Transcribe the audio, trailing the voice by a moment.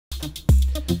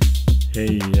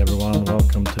Hey everyone,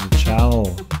 welcome to the channel.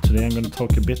 Today I'm going to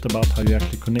talk a bit about how you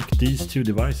actually connect these two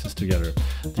devices together.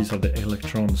 These are the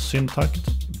Elektron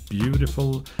Syntakt,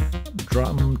 beautiful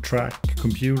drum track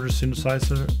computer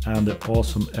synthesizer, and the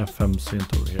awesome FM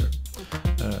synth over here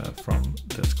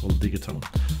that's called Digitone.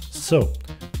 So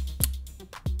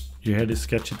you hear this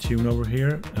sketchy tune over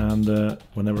here, and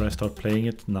whenever I start playing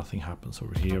it, nothing happens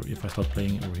over here. If I start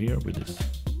playing over here with this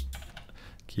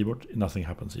keyboard, nothing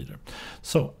happens either.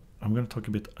 So I'm going to talk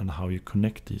a bit on how you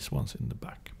connect these ones in the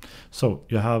back. So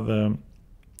you have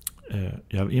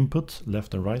inputs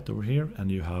left and right over here, and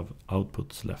you have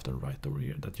outputs left and right over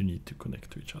here that you need to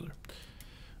connect to each other.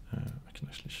 I can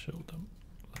actually show them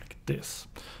like this.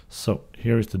 So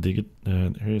here is the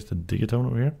Digitone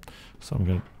over here. So I'm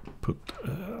going to put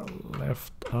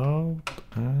left out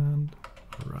and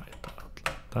right out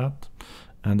like that.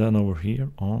 And then over here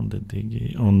on the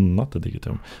not the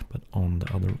Digitone, but on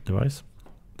the other device,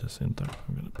 the Syntakt,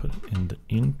 I'm going to put it in the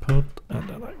input, and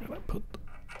then I'm going to put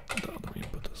the other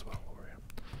input as well over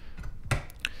here.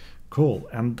 Cool,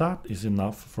 and that is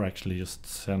enough for actually just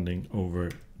sending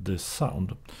over the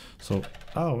sound. So,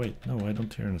 oh wait, no, I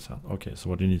don't hear any sound. Okay, so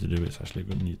what you need to do is actually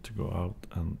you need to go out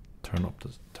and turn up the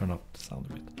sound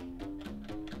a bit.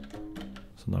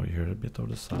 So now you hear a bit of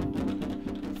the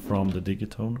sound from the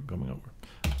Digitone coming over.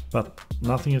 But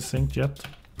nothing is synced yet,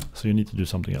 so you need to do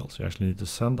something else. You actually need to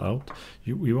send out.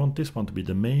 We want this one to be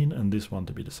the main and this one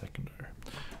to be the secondary.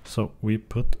 So we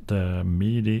put the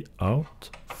MIDI out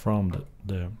from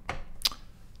the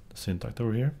Syntakt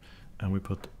over here, and we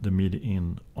put the MIDI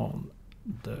in on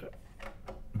the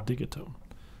Digitone.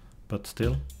 But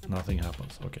still, nothing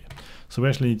happens. Okay, so we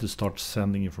actually need to start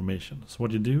sending information. So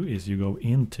what you do is you go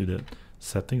into the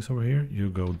settings over here, you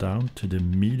go down to the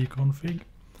MIDI config,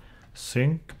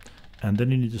 sync, and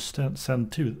then you need to send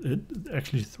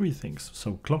actually three things.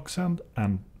 So clock send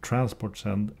and transport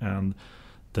send and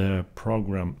the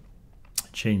program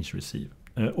change receive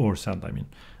or send, I mean.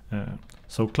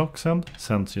 So clock send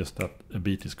sends just that a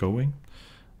beat is going.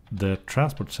 The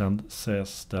transport send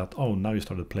says that, oh, now you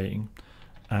started playing.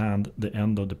 And the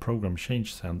end of the program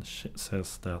change send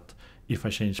says that if I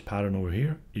change pattern over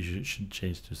here, you should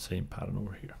change the same pattern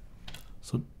over here.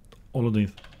 So all of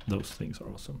those things are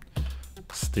awesome.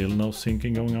 Still no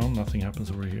syncing going on, nothing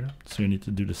happens over here. So you need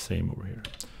to do the same over here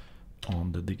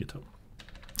on the Digitone.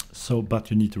 So, but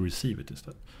you need to receive it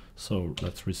instead. So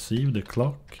let's receive the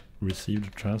clock, receive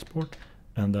the transport,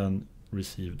 and then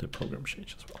receive the program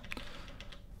change as well.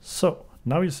 So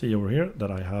now you see over here that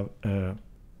I have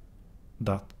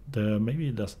that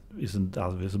maybe that isn't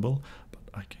as visible, but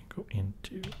I can go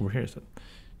into over here instead.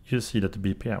 You see that the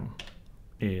BPM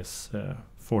is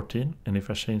 14, and if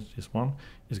I change this one,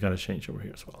 it's gonna change over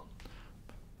here as well.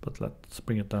 But let's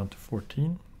bring it down to 14,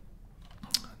 and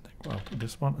then go out to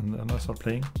this one, and then I start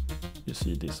playing. You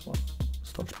see this one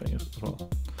starts playing as well.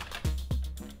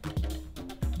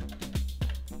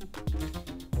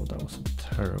 Oh, that was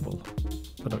terrible.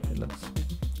 But okay, let's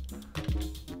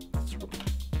roll.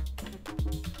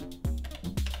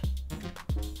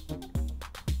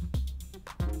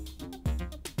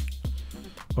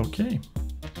 Okay.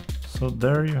 So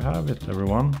there you have it,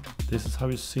 everyone. This is how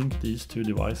you sync these two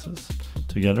devices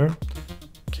together.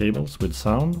 Cables with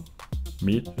sound,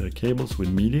 cables with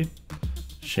MIDI.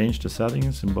 Change the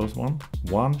settings in both one.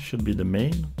 One should be the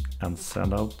main and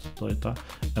send out data,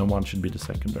 and one should be the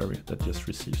secondary that just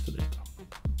receives the data.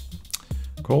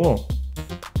 Cool.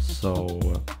 So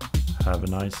have a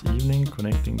nice evening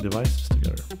connecting devices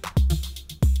together.